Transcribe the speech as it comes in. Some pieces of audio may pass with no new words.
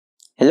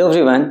Hello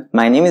everyone,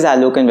 my name is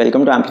Alok and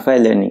welcome to amplify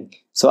learning.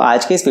 सो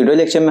आज के इस video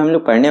lecture में हम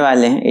लोग पढ़ने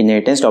वाले हैं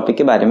इनहेरिटेंस टॉपिक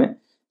के बारे में।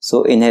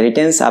 सो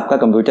इनहेरिटेंस आपका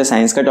कंप्यूटर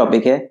साइंस का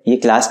टॉपिक है। ये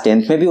क्लास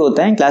 10th में भी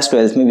होता है, क्लास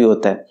 12th में भी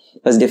होता है।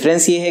 बस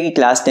डिफरेंस ये है कि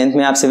क्लास 10th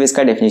में आप सिर्फ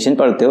इसका डेफिनेशन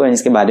पढ़ते हो एंड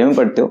इसके बारे में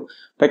पढ़ते हो,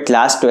 बट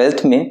क्लास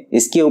 12th में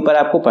इसके ऊपर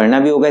आपको पढ़ना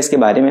भी होगा इसके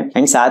बारे में,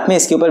 एंड साथ में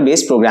इसके ऊपर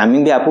बेस्ड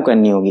प्रोग्रामिंग भी आपको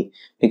करनी होगी।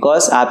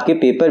 बिकॉज आपके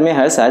पेपर में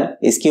हर साल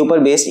इसके ऊपर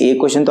बेस्ड एक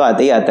क्वेश्चन तो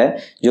आता ही आता है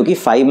जो कि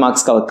 5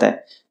 मार्क्स का होता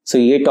है। सो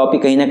ये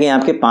टॉपिक कहीं ना कहीं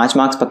आपके 5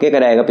 मार्क्स पक्के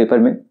कराएगा पेपर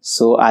में।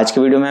 सो आज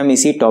के वीडियो में हम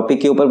इसी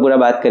टॉपिक के ऊपर पूरा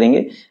बात करेंगे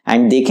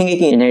एंड देखेंगे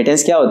कि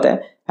इनहेरिटेंस क्या होता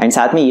है, एंड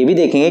साथ में ये भी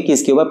देखेंगे कि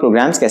इसके ऊपर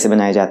प्रोग्राम्स कैसे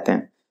बनाए जाते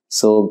हैं।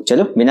 सो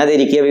चलो बिना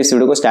देरी किए अभी इस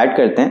वीडियो को स्टार्ट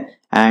करते हैं।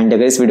 एंड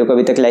अगर इस वीडियो को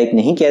अभी तक लाइक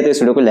नहीं किया तो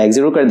इस वीडियो को लाइक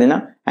जरूर कर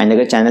देना, एंड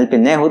अगर चैनल पर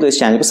नए हो तो इस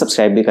चैनल को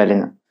सब्सक्राइब भी कर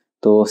लेना।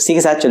 तो इसी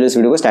के साथ चलो इस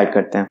वीडियो को स्टार्ट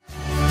करते हैं।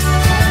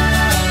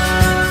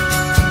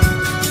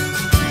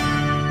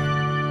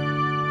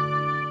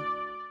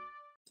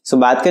 सो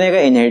बात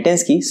करेंगे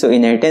इनहेरिटेंस की। सो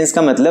इनहेरिटेंस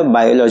का मतलब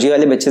बायोलॉजी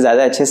वाले बच्चे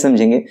ज्यादा अच्छे से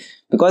समझेंगे,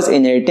 बिकॉज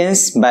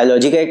इनहेरिटेंस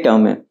बायोलॉजी का एक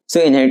टर्म है। सो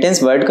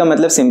इनहेरिटेंस वर्ड का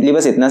मतलब सिंपली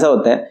बस इतना सा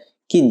होता है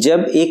कि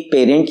जब एक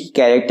पेरेंट की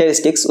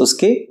कैरेक्टरिस्टिक्स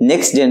उसके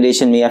नेक्स्ट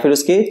जनरेशन में या फिर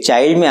उसके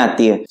चाइल्ड में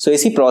आती है, सो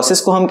इसी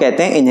प्रोसेस को हम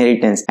कहते हैं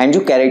इनहेरिटेंस। एंड जो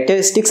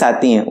कैरेक्टरिस्टिक्स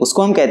आती हैं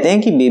उसको हम कहते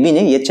हैं कि बेबी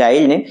ने या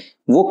चाइल्ड ने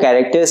वो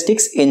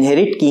कैरेक्टरिस्टिक्स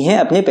इनहेरिट की हैं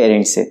अपने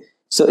पेरेंट्स से।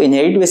 सो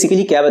इनहेरिट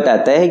बेसिकली क्या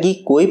बताता है कि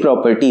कोई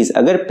प्रॉपर्टीज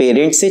अगर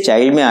पेरेंट से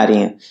चाइल्ड में आ रही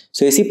हैं,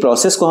 सो इसी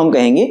प्रोसेस को हम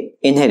कहेंगे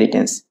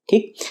इनहेरिटेंस।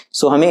 ठीक,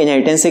 सो हमें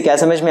इनहेरिटेंस से क्या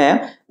समझ में आया?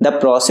 The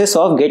process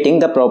of getting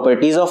the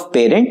properties of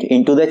parent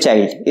into the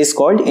child is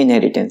called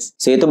inheritance.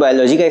 सो ये तो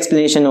बायोलॉजी का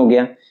एक्सप्लेनेशन हो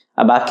गया।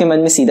 अब आपके मन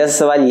में सीधा सा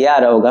सवाल ये आ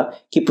रहा होगा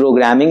कि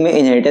प्रोग्रामिंग में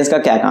इनहेरिटेंस का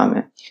क्या काम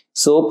है।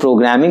 सो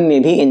प्रोग्रामिंग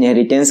में भी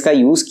इनहेरिटेंस का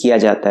यूज किया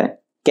जाता है।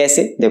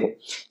 कैसे? देखो,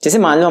 जैसे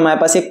मान लो हमारे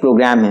पास एक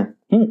प्रोग्राम है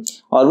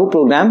और वो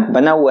प्रोग्राम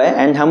बना हुआ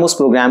है एंड हम उस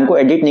प्रोग्राम को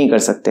एडिट नहीं कर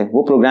सकते।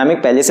 वो प्रोग्राम एक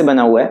पहले से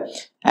बना हुआ है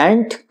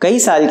एंड कई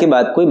साल के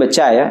बाद कोई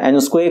बच्चा आया एंड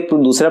उसको एक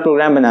दूसरा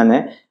प्रोग्राम बनाना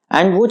है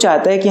एंड वो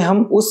चाहता है कि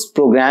हम उस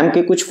प्रोग्राम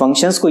के कुछ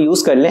फंक्शंस को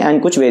यूज कर लें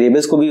एंड कुछ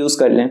वेरिएबल्स को भी यूज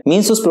कर लें।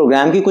 मींस उस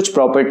प्रोग्राम की कुछ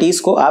प्रॉपर्टीज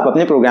को आप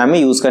अपने प्रोग्राम में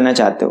यूज करना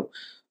चाहते हो।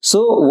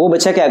 सो वो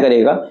बच्चा क्या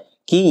करेगा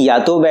कि या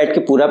तो बैठ के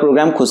पूरा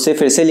प्रोग्राम खुद से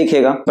फिर से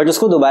लिखेगा, बट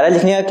उसको दोबारा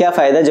लिखने का क्या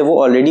फायदा जब वो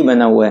ऑलरेडी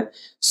बना हुआ है।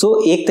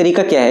 सो एक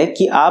तरीका क्या है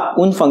कि आप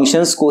उन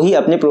फंक्शंस को ही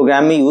अपने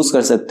प्रोग्राम में यूज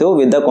कर सकते हो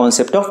with the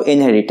concept of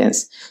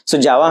inheritance. सो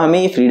जावा हमें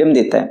ये फ्रीडम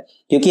देता है,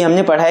 क्योंकि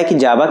हमने पढ़ा है कि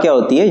जावा क्या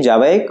होती है।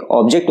 जावा एक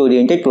ऑब्जेक्ट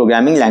ओरिएंटेड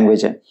प्रोग्रामिंग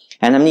लैंग्वेज है,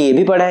 एंड हमने ये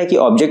भी पढ़ा है कि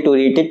object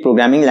oriented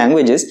programming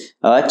languages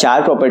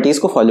 4 properties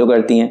को फॉलो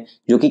करती हैं,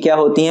 जो कि क्या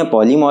होती हैं?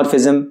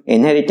 Polymorphism,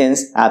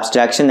 inheritance,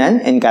 abstraction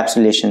and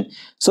encapsulation.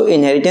 So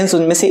inheritance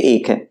उनमें से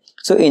एक है।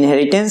 सो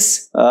इनहेरिटेंस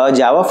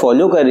जावा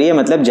फॉलो कर रही है,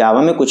 मतलब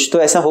जावा में कुछ तो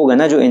ऐसा होगा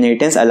ना जो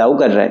इनहेरिटेंस अलाउ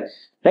कर रहा है,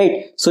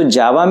 राइट। सो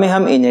जावा में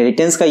हम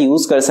इनहेरिटेंस का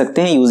यूज कर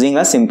सकते हैं यूजिंग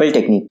अ सिंपल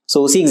टेक्निक।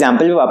 सो उसी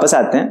एग्जांपल पे वापस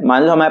आते हैं।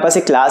 मान लो हमारे पास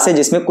एक क्लास है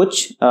जिसमें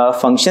कुछ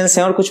फंक्शंस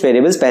हैं और कुछ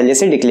वेरिएबल्स पहले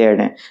से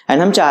डिक्लेयर्ड हैं,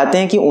 एंड हम चाहते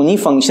हैं कि उन्हीं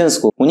फंक्शंस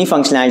को, उन्हीं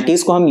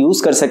फंक्शनैलिटीज को हम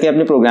यूज कर सके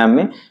अपने प्रोग्राम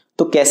में।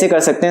 तो कैसे कर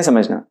सकते हैं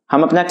समझना।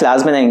 हम अपना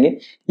क्लास बनाएंगे,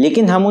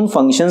 लेकिन हम उन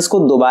फंक्शंस को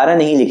दोबारा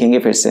नहीं लिखेंगे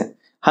फिर से,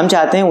 हम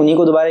चाहते हैं उन्हीं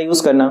को दोबारा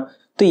यूज करना।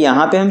 तो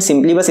यहाँ पे हम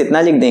सिंपली बस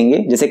इतना लिख देंगे,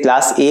 जैसे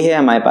क्लास ए है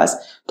हमारे पास,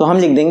 तो हम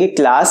लिख देंगे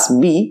क्लास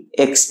बी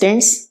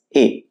एक्सटेंड्स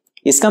ए।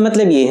 इसका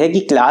मतलब ये है कि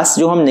क्लास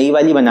जो हम नई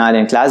वाली बना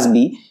रहे हैं, क्लास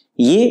बी,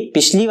 ये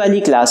पिछली वाली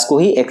क्लास को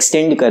ही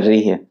एक्सटेंड कर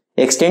रही है।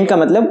 एक्सटेंड का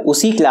मतलब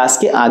उसी क्लास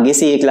के आगे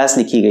से ये क्लास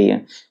लिखी गई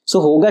है। सो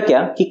होगा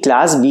क्या कि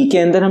क्लास बी के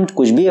अंदर हम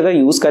कुछ भी अगर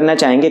यूज करना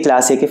चाहेंगे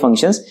क्लास ए के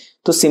फंक्शंस,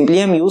 तो सिंपली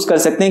हम यूज कर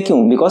सकते हैं।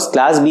 क्यों? Because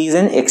class B is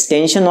an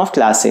extension of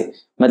class ए।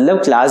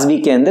 मतलब क्लास बी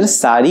के अंदर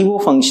सारी वो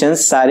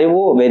फंक्शंस, सारे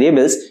वो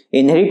वेरिएबल्स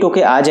इनहेरिट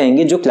होके आ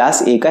जाएंगे जो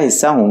क्लास ए का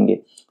हिस्सा होंगे।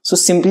 सो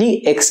सिंपली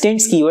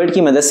एक्सटेंड्स कीवर्ड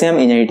की मदद से हम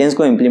इनहेरिटेंस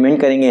को इंप्लीमेंट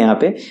करेंगे यहाँ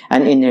पे।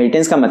 एंड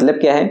इनहेरिटेंस का मतलब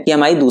क्या है कि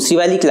हमारी दूसरी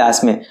वाली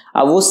क्लास में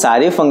अब वो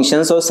सारे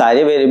फंक्शंस और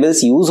सारे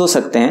वेरिएबल्स यूज हो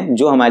सकते हैं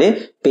जो हमारे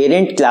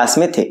पेरेंट क्लास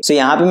में थे। सो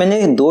यहाँ पे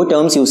मैंने 2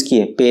 टर्म्स यूज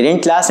किए,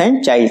 parent class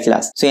and child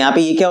class. सो यहाँ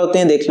पे ये क्या होते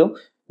हैं देख लो।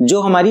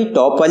 जो हमारी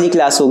टॉप वाली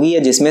क्लास होगी या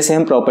जिसमें से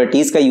हम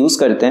प्रॉपर्टीज का यूज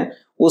करते हैं,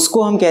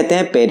 उसको हम कहते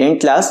हैं पेरेंट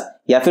क्लास,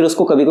 या फिर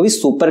उसको कभी कभी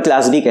सुपर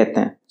क्लास भी कहते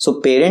हैं। सो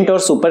पेरेंट और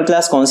सुपर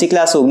क्लास कौन सी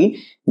क्लास होगी?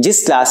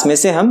 जिस क्लास में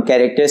से हम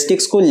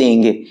कैरेक्टरिस्टिक्स को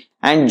लेंगे,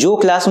 एंड जो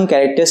क्लास उन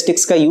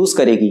कैरेक्टरिस्टिक्स का यूज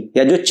करेगी,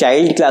 या जो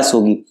चाइल्ड क्लास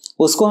होगी,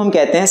 उसको हम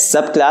कहते हैं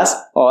सब क्लास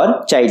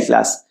और चाइल्ड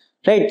क्लास,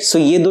 राइट। सो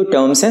ये 2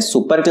 टर्म्स हैं,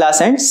 सुपर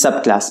क्लास एंड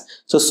सब क्लास।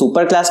 सो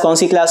सुपर क्लास कौन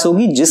सी क्लास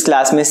होगी? जिस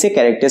क्लास में से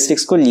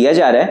कैरेक्टरिस्टिक्स को लिया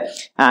जा रहा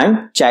है, एंड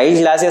चाइल्ड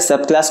क्लास या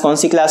सब क्लास कौन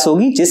सी क्लास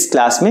होगी? जिस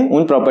क्लास में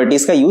उन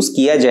प्रॉपर्टीज का यूज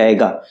किया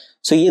जाएगा।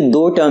 सो ये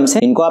 2 टर्म्स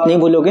हैं, इनको आप नहीं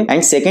भूलोगे।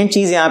 एंड सेकंड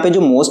चीज यहाँ पे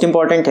जो मोस्ट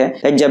इंपॉर्टेंट है,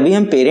 दैट जब भी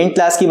हम पेरेंट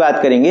क्लास की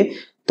बात करेंगे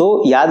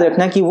तो याद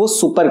रखना कि वो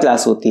सुपर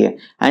क्लास होती है,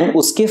 एंड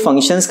उसके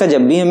फंक्शंस का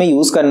जब भी हमें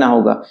यूज करना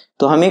होगा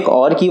तो हम एक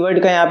और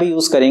कीवर्ड का यहाँ पे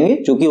यूज करेंगे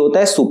जो कि होता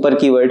है सुपर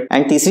कीवर्ड।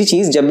 एंड तीसरी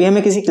चीज, जब भी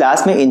हमें किसी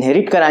क्लास में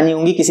इनहेरिट करानी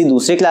होगी किसी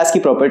दूसरे क्लास की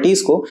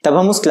प्रॉपर्टीज को, तब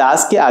हम उस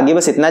क्लास के आगे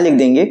बस इतना लिख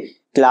देंगे,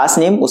 क्लास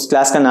नेम, उस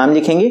क्लास का नाम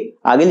लिखेंगे,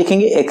 आगे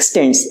लिखेंगे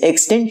एक्सटेंड्स,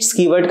 एक्सटेंड्स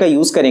कीवर्ड का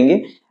यूज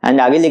करेंगे,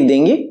 एंड आगे लिख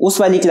देंगे उस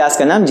वाली क्लास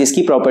का नाम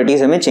जिसकी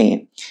प्रॉपर्टीज हमें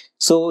चाहिए।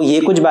 सो ये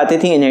कुछ बातें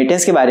थी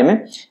इनहेरिटेंस के बारे में।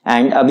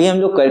 एंड अभी हम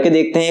लोग करके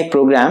देखते हैं एक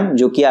प्रोग्राम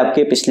जो कि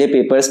आपके पिछले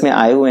पेपर्स में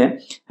आए हुए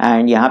हैं।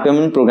 एंड यहाँ पे हम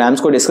उन प्रोग्राम्स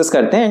को डिस्कस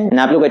करते हैं एंड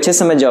आप लोग अच्छे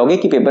समझ जाओगे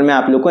कि पेपर में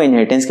आप लोग को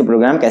इनहेरिटेंस के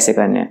प्रोग्राम कैसे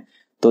करने हैं।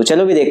 तो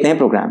चलो भी देखते हैं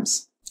प्रोग्राम्स।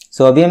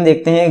 सो अभी हम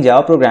देखते हैं एक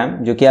जावा प्रोग्राम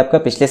जो कि आपका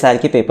पिछले साल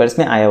के पेपर्स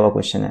में आया हुआ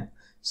क्वेश्चन है।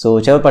 सो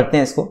चलो पढ़ते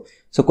हैं इसको।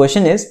 So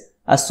question is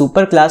a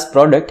super class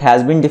product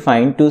has been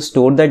defined to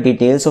store the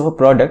details of a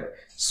product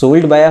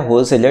sold by a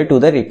wholesaler to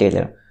the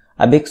retailer.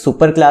 अब एक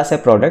सुपर क्लास है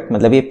प्रोडक्ट,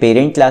 मतलब ये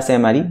पेरेंट क्लास है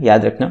हमारी,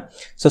 याद रखना।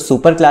 सो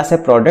सुपर क्लास है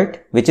product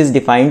which is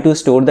defined to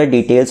store the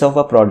details of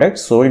a product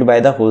sold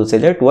by the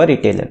wholesaler to a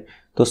retailer.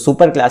 तो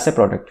सुपर क्लास है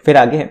प्रोडक्ट। फिर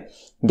आगे है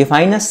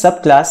डिफाइन अ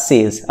सब क्लास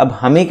सेल्स। अब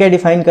हमें क्या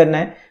डिफाइन करना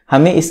है,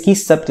 हमें इसकी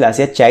सब क्लास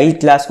या चाइल्ड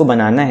क्लास को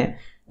बनाना है।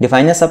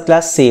 डिफाइन अ सब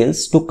class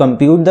sales to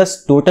compute the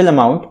total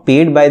amount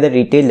paid by the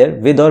retailer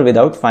with और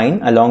without fine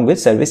along with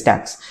service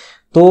tax.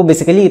 तो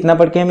बेसिकली इतना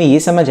पढ़ के हमें ये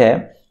समझ आया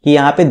कि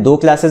यहाँ पे दो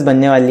क्लासेस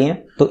बनने वाली हैं।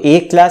 तो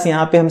एक क्लास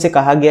यहाँ पे हमसे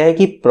कहा गया है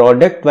कि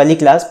प्रोडक्ट वाली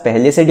क्लास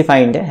पहले से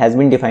डिफाइंड है, हैज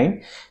बीन डिफाइंड,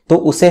 तो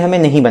उसे हमें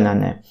नहीं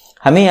बनाना है।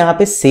 हमें यहाँ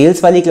पे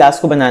सेल्स वाली क्लास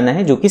को बनाना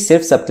है जो कि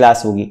सिर्फ सब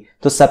क्लास होगी।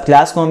 तो सब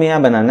क्लास को हमें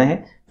यहाँ बनाना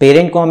है,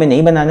 पेरेंट को हमें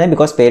नहीं बनाना है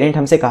बिकॉज पेरेंट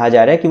हमसे कहा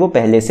जा रहा है कि वो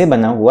पहले से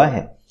बना हुआ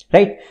है,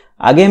 राइट।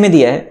 आगे हमें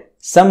दिया है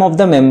सम of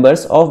the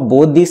members of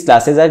both these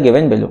classes are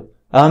given below.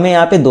 अब हमें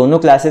यहाँ पे दोनों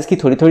क्लासेस की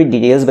थोड़ी थोड़ी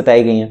डिटेल्स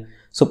बताई गई हैं।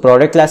 सो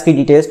प्रोडक्ट क्लास की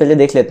डिटेल्स पहले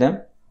देख लेते हैं।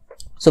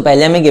 सो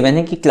पहले हमें गिवन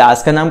है कि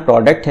क्लास का नाम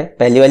प्रोडक्ट है,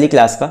 पहली वाली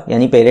क्लास का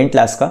यानी पेरेंट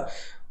क्लास का।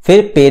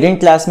 फिर पेरेंट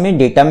क्लास में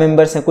डेटा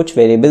मेंबर्स हैं, कुछ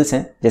वेरिएबल्स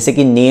हैं, जैसे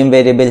कि नेम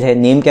वेरिएबल है,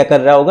 नेम क्या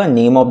कर रहा होगा,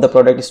 name of the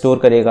product store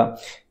करेगा।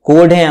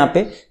 कोड है यहाँ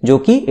पे जो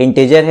कि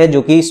इंटीजर है,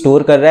 जो कि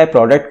स्टोर कर रहा है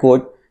प्रोडक्ट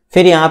कोड।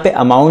 फिर यहाँ पे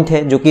अमाउंट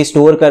है जो कि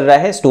स्टोर कर रहा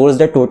है, stores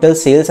the total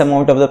sales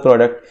amount of the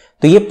product.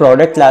 तो ये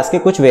प्रोडक्ट क्लास के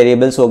कुछ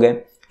वेरिएबल्स हो गए।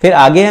 फिर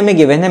आगे हमें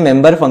गिवन है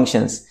मेंबर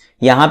फंक्शंस।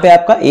 यहाँ पे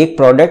आपका एक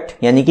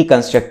प्रोडक्ट यानी कि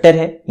कंस्ट्रक्टर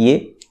है। ये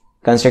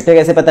कंस्ट्रक्टर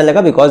कैसे पता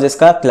लगा, बिकॉज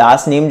इसका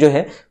क्लास नेम जो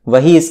है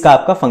वही इसका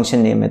आपका फंक्शन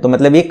नेम है, तो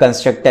मतलब ये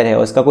कंस्ट्रक्टर है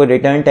और इसका कोई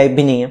रिटर्न टाइप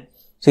भी नहीं है।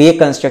 तो ये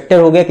कंस्ट्रक्टर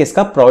हो गया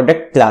किसका,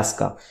 प्रोडक्ट क्लास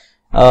का।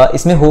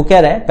 इसमें हो क्या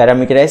रहा है,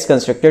 parameterised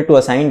constructor to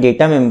assign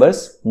data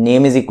members,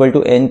 name is equal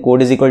to n,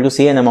 code is equal to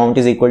c and amount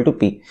is equal to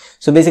p।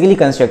 So basically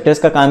constructors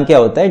का काम क्या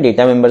होता है,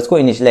 डेटा मेंबर्स को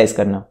इनिशियलाइज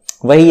करना,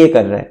 वही ये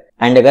कर रहा है।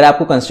 एंड अगर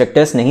आपको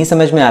कंस्ट्रक्टर्स नहीं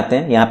समझ में आते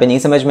हैं, यहाँ पे नहीं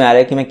समझ में आ रहा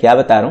है कि मैं क्या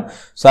बता रहा हूँ,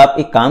 सो आप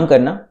एक काम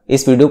करना,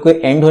 इस वीडियो को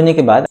एंड होने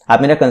के बाद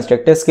आप मेरा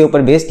कंस्ट्रक्टर्स के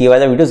ऊपर बेस्ड ये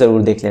वाला वीडियो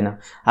जरूर देख लेना।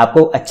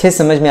 आपको अच्छे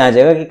समझ में आ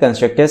जाएगा कि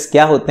कंस्ट्रक्टर्स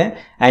क्या होते हैं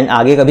एंड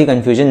आगे कभी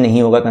कंफ्यूजन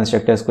नहीं होगा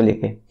कंस्ट्रक्टर्स को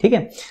लेके, ठीक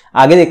है।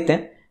 आगे देखते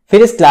हैं।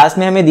 फिर इस क्लास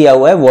में हमें दिया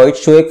हुआ है void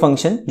show एक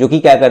फंक्शन जो कि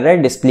क्या कर रहा है,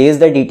 displays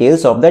the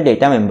details of the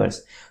data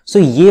members. सो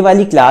ये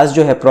वाली क्लास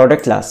जो है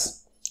प्रोडक्ट क्लास,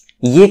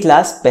 ये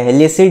क्लास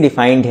पहले से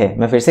डिफाइंड है।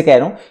 मैं फिर से कह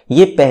रहा हूं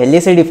ये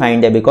पहले से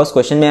डिफाइंड है बिकॉज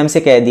क्वेश्चन में हमसे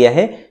कह दिया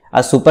है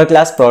a super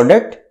class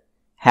product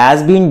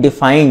has been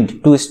defined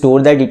to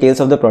store the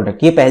details of the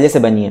product. ये पहले से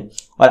बनी है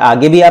और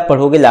आगे भी आप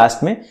पढ़ोगे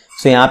लास्ट में।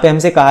 सो यहाँ पे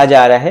हमसे कहा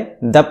जा रहा है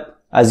the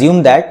assume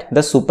that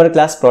the super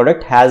class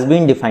product has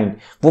been defined,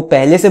 वो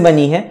पहले से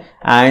बनी है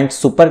एंड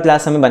सुपर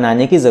क्लास हमें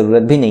बनाने की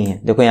जरूरत भी नहीं है।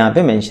 देखो यहाँ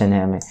पे मेंशन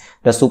है हमें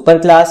the super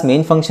class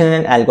main function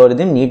and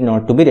algorithm need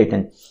not to be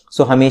written.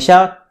 सो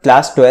हमेशा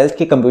क्लास 12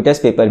 के कंप्यूटर्स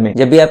पेपर में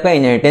जब भी आपका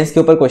इनहेरिटेंस के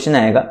ऊपर क्वेश्चन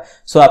आएगा,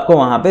 सो आपको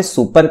वहां पे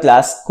सुपर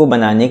क्लास को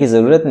बनाने की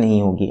जरूरत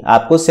नहीं होगी,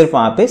 आपको सिर्फ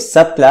वहां पे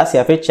सब क्लास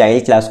या फिर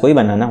चाइल्ड क्लास को ही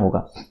बनाना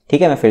होगा,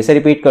 ठीक है। मैं फिर से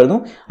रिपीट कर दूं,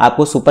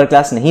 आपको सुपर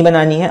क्लास नहीं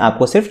बनानी है,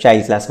 आपको सिर्फ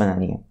चाइल्ड क्लास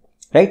बनानी है,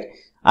 राइट।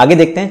 आगे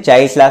देखते हैं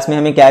चाइल्ड क्लास में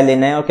हमें क्या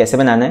लेना है और कैसे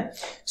बनाना है।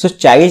 सो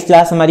चाइल्ड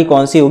क्लास हमारी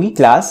कौन सी होगी,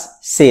 क्लास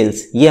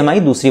सेल्स। ये हमारी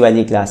दूसरी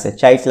वाली क्लास है,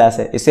 चाइल्ड क्लास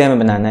है, इसे हमें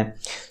बनाना है।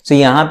 सो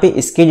यहाँ पे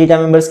इसके डेटा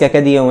मेंबर्स क्या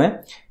क्या दिए हुए हैं,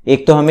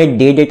 एक तो हमें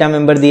डे डेटा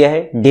मेंबर दिया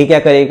है। डे क्या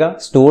करेगा,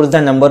 stores the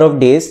number of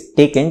days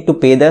taken to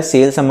पे द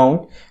सेल्स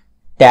अमाउंट।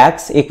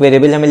 टैक्स एक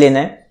वेरिएबल हमें लेना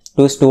है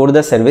to store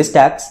the service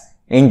tax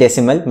in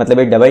decimal, मतलब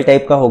ये डबल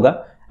टाइप का होगा।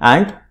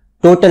 And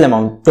total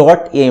amount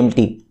dot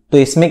AMT, तो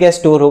इसमें क्या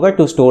स्टोर होगा,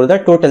 to store the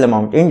total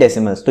amount in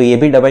decimals, तो ये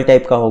भी डबल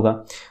टाइप का होगा।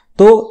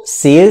 तो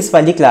सेल्स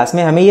वाली क्लास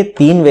में हमें ये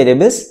तीन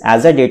variables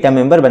as a data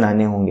member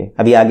बनाने होंगे।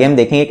 अभी आगे हम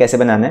देखेंगे कैसे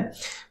बनाना है।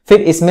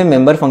 फिर इसमें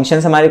मेंबर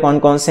फंक्शंस हमारे कौन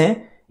कौन से हैं,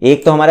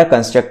 एक तो हमारा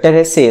कंस्ट्रक्टर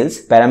है sales,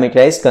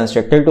 parameterised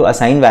constructor to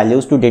assign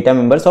values to data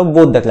members of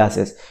both the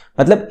classes.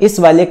 मतलब इस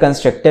वाले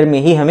कंस्ट्रक्टर में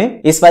ही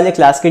हमें इस वाले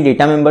क्लास के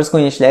डेटा मेंबर्स को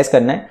इनिशियलाइज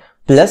करना है,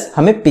 प्लस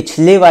हमें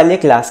पिछले वाले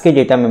क्लास के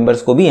डेटा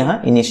मेंबर्स को भी यहां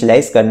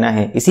इनिशियलाइज करना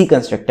है इसी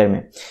कंस्ट्रक्टर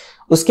में।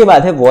 उसके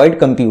बाद है void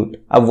compute।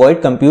 अब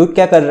void compute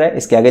क्या कर रहा है,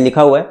 इसके आगे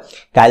लिखा हुआ है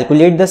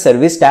calculate the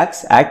service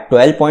tax at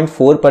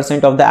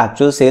 12.4% of the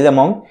actual sale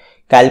amount,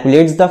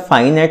 calculates the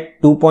fine at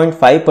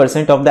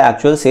 2.5% of the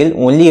actual sale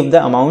only if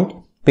the amount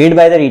paid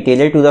by the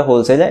retailer to the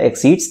wholesaler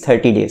exceeds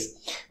 30 days।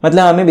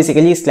 मतलब हमें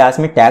basically इस class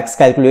में tax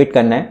calculate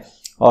करना है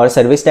और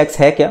service tax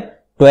है क्या,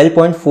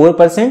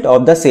 12.4%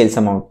 of the sales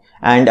amount.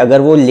 And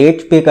अगर वो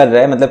लेट पे कर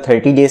रहा है, मतलब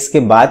 30 डेज के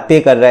बाद पे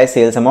कर रहा है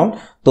सेल्स अमाउंट,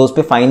 तो उस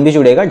पे फाइन भी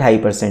जुड़ेगा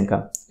 2.5% का।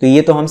 तो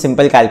ये तो हम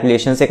सिंपल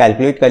कैलकुलेशन से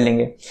कैलकुलेट कर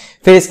लेंगे।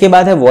 फिर इसके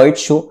बाद है void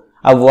show।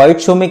 अब void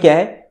show में क्या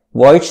है,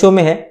 void show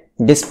में है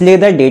display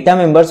the data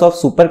members of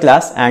super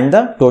class and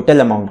the total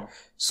amount.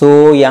 सो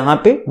यहाँ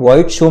पे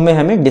void show में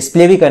हमें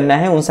डिस्प्ले भी करना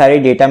है उन सारे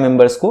डेटा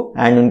मेंबर्स को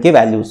एंड उनके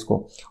वैल्यूज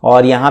को,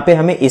 और यहाँ पे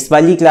हमें इस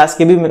वाली क्लास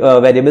के भी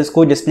वेरिएबल्स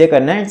को डिस्प्ले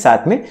करना है,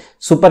 साथ में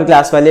सुपर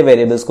क्लास वाले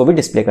वेरिएबल्स को भी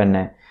डिस्प्ले करना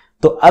है।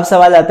 तो अब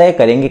सवाल आता है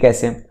करेंगे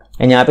कैसे,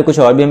 एंड यहाँ पे कुछ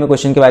और भी हमें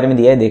क्वेश्चन के बारे में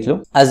दिया है, देख लो।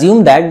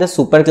 Assume that the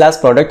super class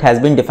product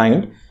has been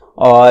defined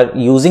और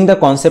using the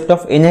concept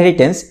of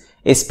inheritance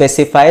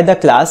specify the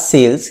class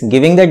sales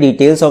giving the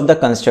details of the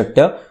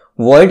constructor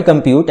void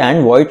compute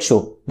and void show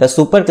the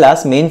super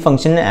class main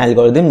function and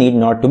algorithm need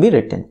not to be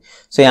written।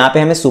 so यहाँ पे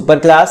हमें super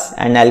class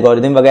and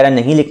algorithm वगैरह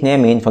नहीं लिखने हैं,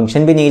 main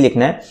function भी नहीं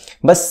लिखना है,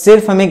 बस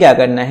सिर्फ हमें क्या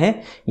करना है,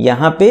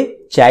 यहाँ पे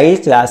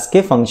child class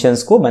के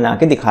functions को बना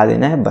के दिखा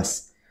देना है बस।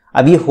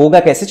 अब ये होगा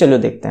कैसे, चलो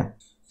देखते हैं।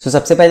 so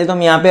सबसे पहले तो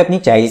हम यहाँ पे अपनी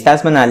child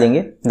class बना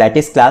लेंगे,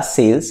 that is class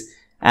sales,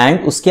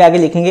 and उसके आगे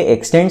लिखेंगे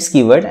extends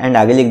keyword and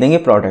आगे लिख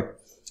देंगे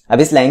product। अब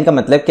इस लाइन का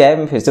मतलब क्या है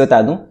मैं फिर से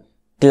बता दूं,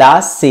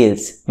 क्लास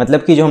सेल्स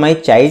मतलब कि जो हमारी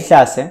चाइल्ड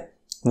क्लास है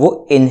वो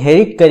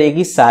इनहेरिट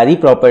करेगी सारी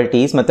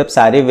प्रॉपर्टीज, मतलब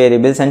सारे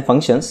वेरिएबल्स एंड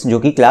फंक्शंस जो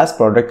कि क्लास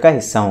प्रोडक्ट का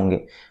हिस्सा होंगे।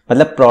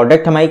 मतलब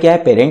प्रोडक्ट हमारी क्या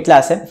है, पेरेंट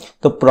क्लास है,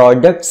 तो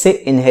प्रोडक्ट से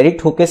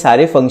इनहेरिट होकर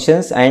सारे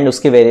फंक्शंस एंड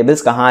उसके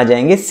वेरिएबल्स कहाँ आ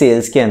जाएंगे,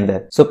 सेल्स के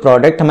अंदर। सो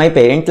प्रोडक्ट हमारी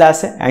पेरेंट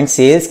क्लास है एंड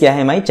सेल्स क्या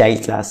है, हमारी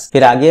चाइल्ड क्लास।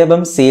 फिर आगे अब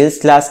हम सेल्स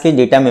क्लास के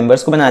डेटा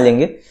मेंबर्स को बना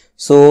लेंगे।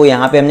 सो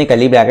यहाँ पे हमने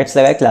कर्ली ब्रैकेट्स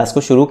लगाए, क्लास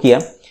को शुरू किया,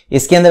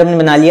 इसके अंदर हमने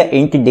बना लिया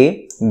इंट डे।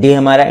 डे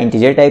हमारा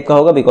इंटीजर टाइप का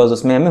होगा बिकॉज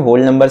उसमें हमें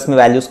होल नंबर्स में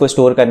वैल्यूज को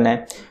स्टोर करना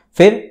है।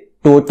 फिर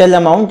टोटल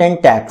अमाउंट एंड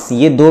टैक्स,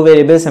 ये दो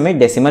वेरिएबल्स हमें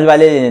डेसिमल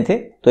वाले लेने थे,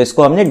 तो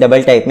इसको हमने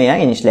डबल टाइप में यहाँ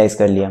इनिशियलाइज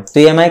कर लिया। तो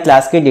ये हमारे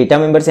क्लास के डेटा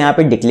मेंबर्स यहाँ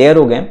पे डिक्लेयर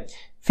हो गए।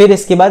 फिर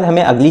इसके बाद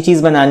हमें अगली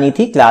चीज बनानी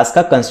थी क्लास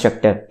का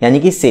कंस्ट्रक्टर यानी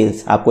कि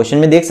सेल्स, आप क्वेश्चन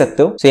में देख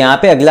सकते हो। तो यहाँ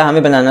पे अगला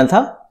हमें बनाना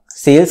था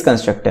सेल्स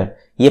कंस्ट्रक्टर।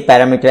 ये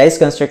पैरामीटराइज्ड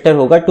कंस्ट्रक्टर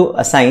होगा to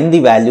assign the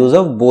values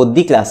of both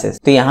the classes.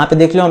 तो यहाँ पे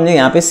देख लो हमने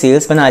यहाँ पे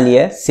सेल्स बना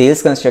लिया है,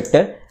 सेल्स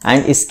कंस्ट्रक्टर,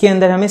 एंड इसके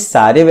अंदर हमें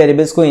सारे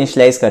वेरिएबल्स को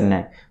इनिशियलाइज करना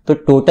है। तो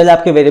टोटल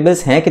आपके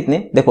वेरिएबल्स हैं कितने,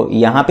 देखो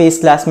यहाँ पे इस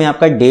क्लास में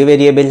आपका डे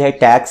वेरिएबल है,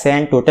 टैक्स है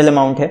एंड टोटल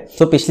अमाउंट है।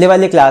 तो पिछले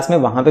वाले क्लास में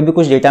वहां पे भी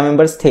कुछ डेटा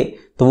मेंबर्स थे,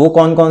 तो वो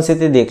कौन कौन से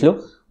थे देख लो,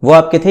 वो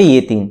आपके थे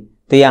ये 3।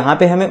 तो यहाँ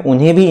पे हमें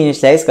उन्हें भी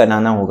इनिशियलाइज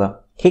कराना होगा,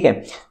 ठीक है।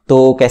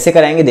 तो कैसे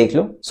कराएंगे देख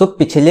लो। सो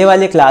पिछले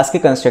वाले क्लास के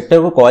कंस्ट्रक्टर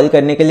को कॉल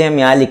करने के लिए हम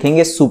यहाँ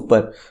लिखेंगे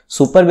सुपर।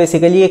 सुपर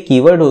बेसिकली एक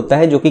कीवर्ड होता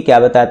है जो कि क्या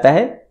बताता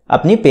है,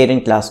 अपनी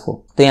पेरेंट क्लास को।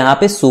 तो यहाँ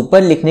पे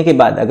सुपर लिखने के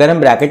बाद अगर हम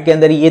ब्रैकेट के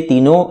अंदर ये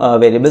तीनों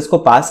वेरिएबल्स को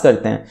पास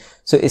करते हैं,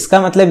 सो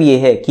इसका मतलब ये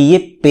है कि ये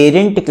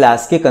पेरेंट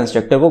क्लास के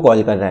कंस्ट्रक्टर को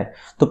कॉल कर रहा है।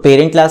 तो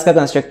पेरेंट क्लास का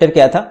कंस्ट्रक्टर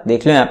क्या था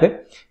देख लो, यहाँ पे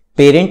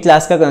पेरेंट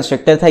क्लास का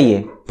कंस्ट्रक्टर था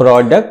ये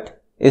product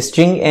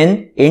string N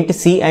int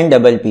C and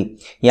double P.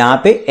 यहाँ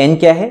पे एन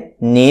क्या है,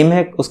 नेम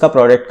है उसका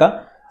प्रोडक्ट का,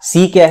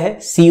 सी क्या है,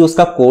 सी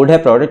उसका कोड है,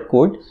 product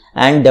code,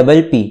 and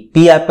double P,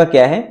 P आपका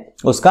क्या है,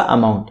 उसका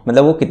अमाउंट,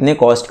 मतलब वो कितने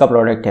कॉस्ट का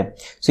प्रोडक्ट है।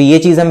 सो ये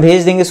चीज हम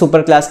भेज देंगे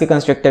सुपर क्लास के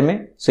कंस्ट्रक्टर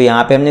में। सो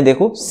यहाँ पे हमने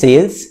देखो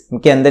सेल्स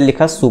के अंदर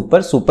लिखा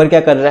सुपर। सुपर क्या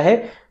कर रहा है,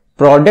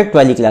 प्रोडक्ट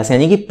वाली क्लास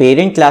यानी कि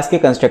पेरेंट क्लास के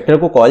कंस्ट्रक्टर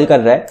को कॉल कर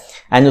रहा है,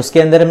 एंड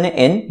उसके अंदर हमने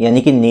एन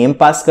यानी कि नेम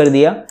पास कर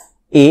दिया,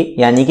 ए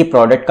यानी कि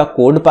प्रोडक्ट का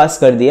कोड पास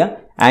कर दिया,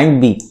 एंड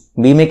बी,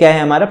 बी में क्या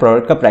है हमारा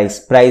प्रोडक्ट का प्राइस,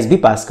 प्राइस भी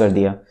पास कर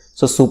दिया।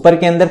 सो सुपर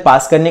के अंदर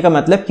पास करने का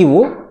मतलब कि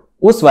वो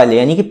उस वाले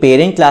यानी कि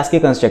पेरेंट क्लास के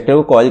कंस्ट्रक्टर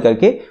को कॉल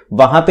करके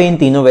वहां पे इन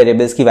तीनों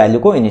वेरिएबल्स की वैल्यू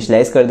को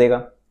इनिशियलाइज कर देगा,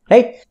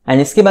 राइट।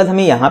 एंड इसके बाद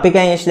हमें यहाँ पे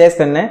क्या इनिशियलाइज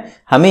करना है,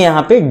 हमें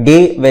यहाँ पे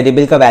डे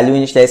वेरिएबल का वैल्यू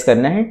इनिशियलाइज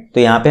करना है।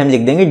 तो यहाँ पे हम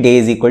लिख देंगे day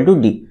is equal to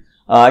D.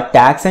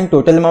 Tax and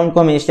total amount को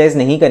हम इनिशियलाइज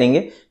नहीं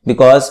करेंगे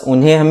बिकॉज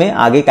उन्हें हमें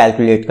आगे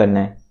कैलकुलेट करना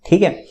है,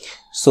 ठीक है।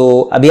 सो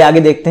अभी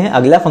आगे देखते हैं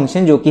अगला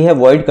फंक्शन जो कि है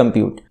void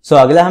compute। सो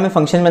अगला हमें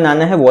फंक्शन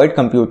बनाना है void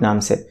compute नाम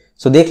से।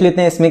 सो देख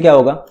लेते हैं इसमें क्या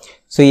होगा।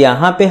 सो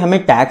यहाँ पे हमें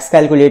टैक्स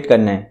कैलकुलेट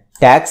करना है।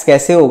 टैक्स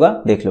कैसे होगा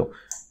देख लो,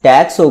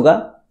 टैक्स होगा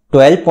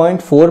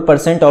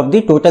 12.4% ऑफ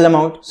द टोटल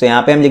अमाउंट। सो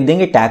यहाँ पे हम लिख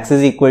देंगे tax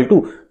is equal to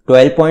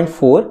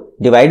 12.4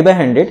 divide by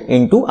 100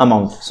 into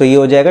amount. सो ये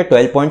हो जाएगा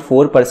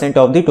 12.4%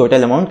 of the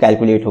total amount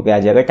calculate होकर आ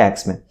जाएगा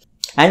टैक्स में।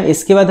 एंड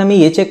इसके बाद हमें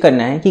ये चेक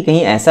करना है कि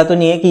कहीं ऐसा तो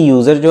नहीं है कि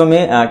यूजर जो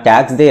हमें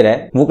टैक्स दे रहा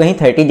है वो कहीं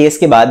 30 डेज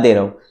के बाद दे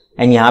रहा हो।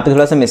 एंड यहाँ पे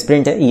थोड़ा सा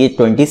मिसप्रिंट है, ये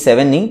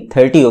 27 नहीं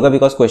 30 होगा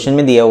बिकॉज क्वेश्चन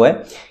में दिया हुआ है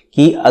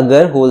कि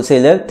अगर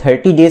होलसेलर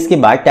 30 डेज के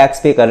बाद टैक्स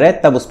पे कर रहा है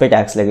तब उस पर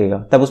टैक्स लगेगा,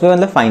 तब उस पर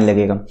मतलब फाइन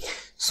लगेगा।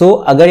 सो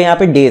अगर यहाँ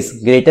पे डेज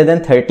ग्रेटर देन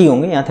 30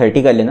 होंगे, यहाँ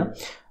 30 कर लेना,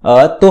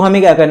 तो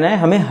हमें क्या करना है,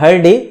 हमें हर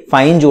डे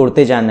फाइन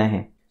जोड़ते जाना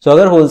है। सो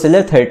अगर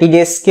होलसेलर 30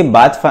 डेज के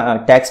बाद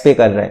टैक्स पे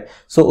कर रहा है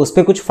सो उस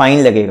पर कुछ फाइन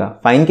लगेगा।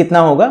 फाइन कितना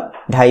होगा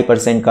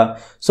 2.5% का।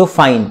 सो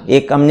फाइन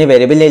एक हमने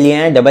वेरिएबल ले लिया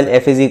है double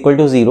F is equal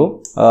to 0,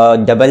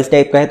 double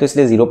type का है तो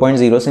इसलिए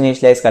 0.0 से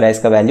इनिशियलाइज करा है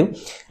इसका वैल्यू।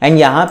 एंड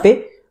यहाँ पे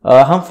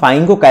हम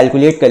फाइन को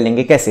कैलकुलेट कर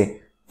लेंगे कैसे,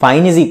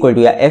 फाइन इज इक्वल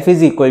टू या F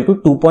is equal to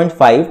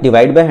 2.5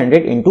 divide by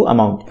 100 into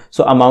amount.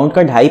 So amount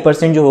का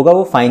 2.5% जो होगा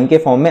वो फाइन के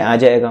फॉर्म में आ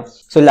जाएगा।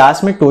 सो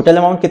लास्ट में टोटल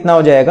अमाउंट कितना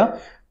हो जाएगा,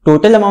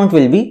 टोटल अमाउंट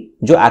विल बी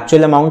जो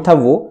एक्चुअल अमाउंट था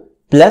वो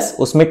प्लस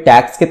उसमें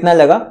टैक्स कितना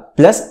लगा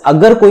प्लस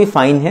अगर कोई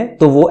फाइन है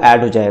तो वो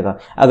ऐड हो जाएगा,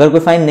 अगर कोई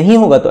फाइन नहीं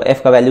होगा तो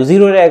एफ का वैल्यू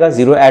 0 रहेगा,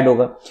 0 ऐड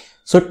होगा।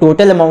 सो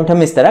टोटल अमाउंट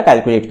हम इस तरह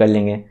कैलकुलेट कर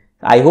लेंगे।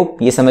 आई होप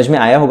ये समझ में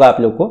आया होगा आप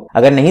लोग को।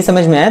 अगर नहीं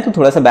समझ में आया तो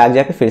थोड़ा सा बैक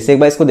जाके फिर से एक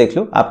बार इसको देख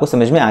लो, आपको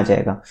समझ में आ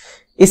जाएगा।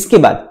 इसके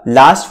बाद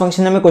लास्ट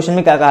फंक्शन हमें क्वेश्चन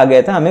में क्या कहा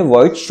गया था, हमें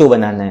वॉइड शो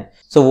बनाना है।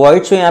 सो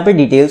वॉइड शो यहाँ पे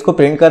डिटेल्स को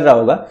प्रिंट कर रहा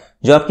होगा,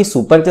 जो आपकी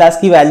सुपर क्लास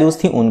की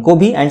वैल्यूज थी उनको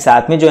भी, एंड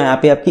साथ में जो यहाँ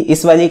पे आपकी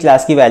इस वाली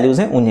क्लास की वैल्यूज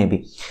हैं उन्हें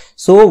भी।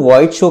 सो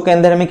वॉइड शो के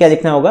अंदर हमें क्या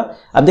लिखना होगा,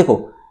 अब देखो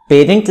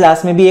पेरेंट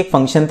क्लास में भी एक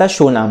फंक्शन था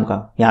शो नाम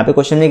का, यहाँ पे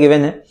क्वेश्चन में गिवन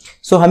है।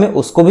 सो हमें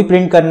उसको भी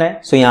प्रिंट करना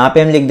है। सो यहाँ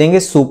पे हम लिख देंगे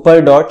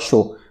सुपर डॉट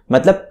शो,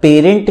 मतलब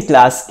पेरेंट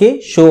क्लास के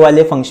शो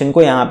वाले फंक्शन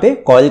को यहाँ पे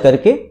कॉल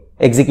करके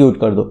एग्जीक्यूट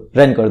कर दो,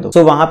 रन कर दो।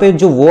 सो वहां पे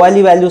जो वो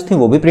वाली वैल्यूज थी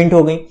वो भी प्रिंट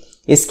हो गई।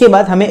 इसके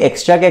बाद हमें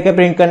एक्स्ट्रा क्या क्या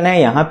प्रिंट करना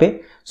है यहाँ पे,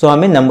 सो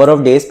हमें नंबर ऑफ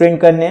डेज प्रिंट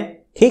करने हैं,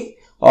 ठीक,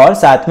 और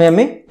साथ में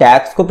हमें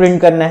टैक्स को प्रिंट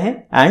करना है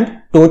एंड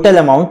टोटल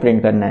अमाउंट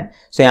प्रिंट करना है।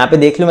 सो यहाँ पे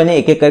देख लो मैंने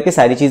एक एक करके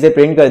सारी चीजें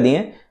प्रिंट कर दी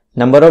हैं,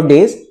 number of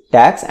days,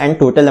 tax and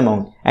total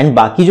amount. And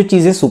बाकी जो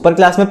चीजें सुपर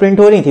क्लास में प्रिंट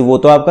हो रही थी वो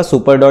तो आपका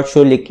सुपर डॉट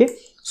शो लिख के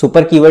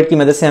सुपर कीवर्ड की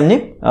मदद से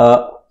हमने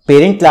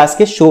पेरेंट क्लास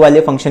के शो वाले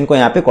फंक्शन को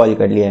यहाँ पे कॉल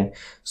कर लिया है।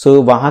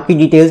 सो वहां की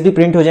डिटेल्स भी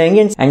प्रिंट हो जाएंगी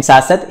एंड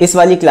साथ साथ इस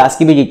वाली क्लास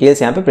की भी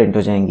डिटेल्स यहाँ पे प्रिंट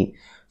हो जाएंगी।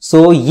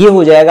 सो ये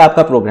हो जाएगा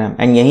आपका प्रोग्राम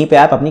एंड यहीं पे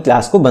आप अपनी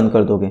क्लास को बंद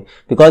कर दोगे,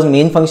 बिकॉज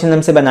मेन फंक्शन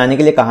हमसे बनाने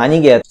के लिए कहा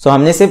नहीं गया। सो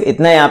हमने सिर्फ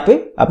इतना यहाँ पे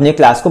अपने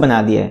क्लास को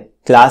बना दिया है,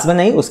 क्लास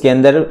बनाई, उसके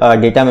अंदर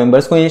डेटा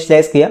मेंबर्स को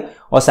इनिशियलाइज किया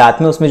और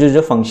साथ में उसमें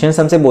जो फंक्शंस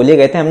हमसे बोले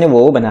गए थे हमने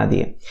वो बना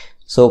दिए।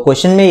 सो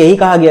क्वेश्चन में यही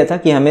कहा गया था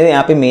कि हमें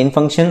यहाँ पे मेन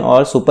फंक्शन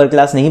और सुपर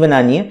क्लास नहीं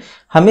बनानी है,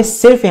 हमें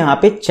सिर्फ यहाँ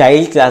पे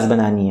चाइल्ड क्लास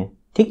बनानी है।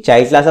 ठीक,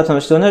 चाइल्ड क्लास आप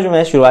समझते हो ना, जो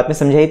मैंने शुरुआत में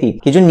समझाई थी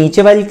कि जो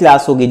नीचे वाली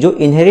क्लास होगी जो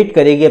इनहेरिट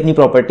करेगी अपनी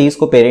प्रॉपर्टीज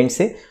को पेरेंट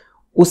से,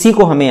 उसी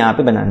को हमें यहाँ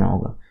पे बनाना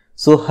होगा।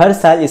 सो हर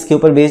साल इसके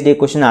ऊपर बेस्ड एक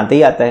क्वेश्चन आता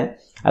ही आता है।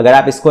 अगर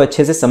आप इसको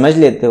अच्छे से समझ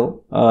लेते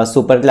हो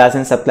सुपर क्लास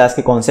एंड सब क्लास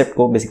के कॉन्सेप्ट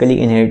को, बेसिकली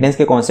इनहेरिटेंस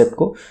के कॉन्सेप्ट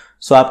को,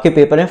 सो आपके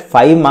पेपर में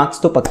 5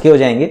 मार्क्स तो पक्के हो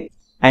जाएंगे।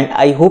 एंड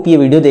आई होप ये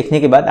वीडियो देखने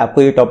के बाद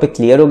आपको ये टॉपिक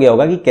क्लियर हो गया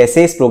होगा कि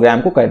कैसे इस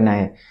प्रोग्राम को करना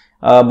है।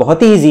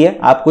 बहुत ही ईजी है,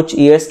 आप कुछ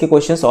ईयर्स के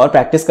क्वेश्चंस और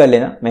प्रैक्टिस कर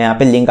लेना, मैं यहाँ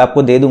पे लिंक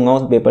आपको दे दूंगा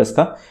उस पेपर्स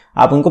का,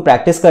 आप उनको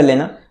प्रैक्टिस कर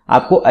लेना,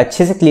 आपको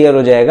अच्छे से क्लियर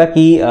हो जाएगा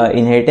कि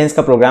इनहेरिटेंस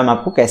का प्रोग्राम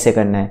आपको कैसे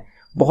करना है।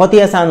 बहुत ही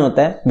आसान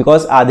होता है,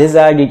 बिकॉज आधे से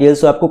ज्यादा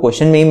डिटेल्स तो आपको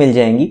क्वेश्चन में ही मिल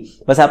जाएंगी,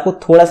 बस आपको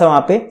थोड़ा सा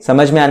वहां पे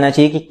समझ में आना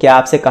चाहिए कि क्या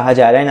आपसे कहा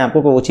जा रहा है ना,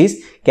 आपको वो चीज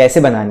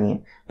कैसे बनानी है।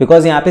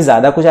 बिकॉज यहाँ पे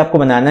ज्यादा कुछ आपको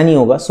बनाना नहीं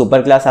होगा,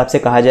 सुपर क्लास आपसे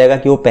कहा जाएगा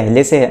कि वो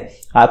पहले से है,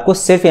 आपको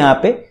सिर्फ यहाँ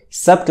पे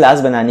सब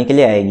क्लास बनाने के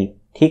लिए आएगी।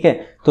 ठीक है,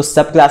 तो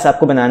सब क्लास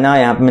आपको बनाना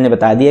यहाँ पे मैंने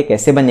बता दिया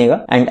कैसे बनेगा।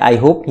 एंड आई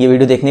होप ये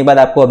वीडियो देखने के बाद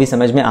आपको अभी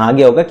समझ में आ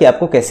गया होगा कि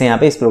आपको कैसे यहाँ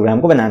पे इस प्रोग्राम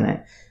को बनाना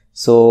है।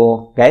 सो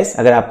गाइस,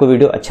 अगर आपको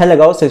वीडियो अच्छा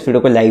लगा हो तो इस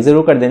वीडियो को लाइक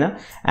जरूर कर देना,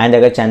 एंड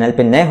अगर चैनल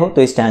पे नए हो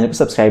तो इस चैनल को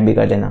सब्सक्राइब भी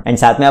कर लेना। एंड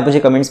साथ में आप मुझे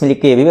कमेंट्स में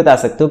लिख के ये भी बता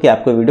सकते हो कि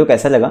आपको वीडियो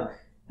कैसा लगा।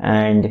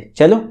 एंड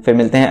चलो फिर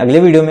मिलते हैं अगले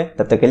वीडियो में,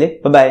 तब तक के लिए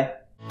बाय बाय।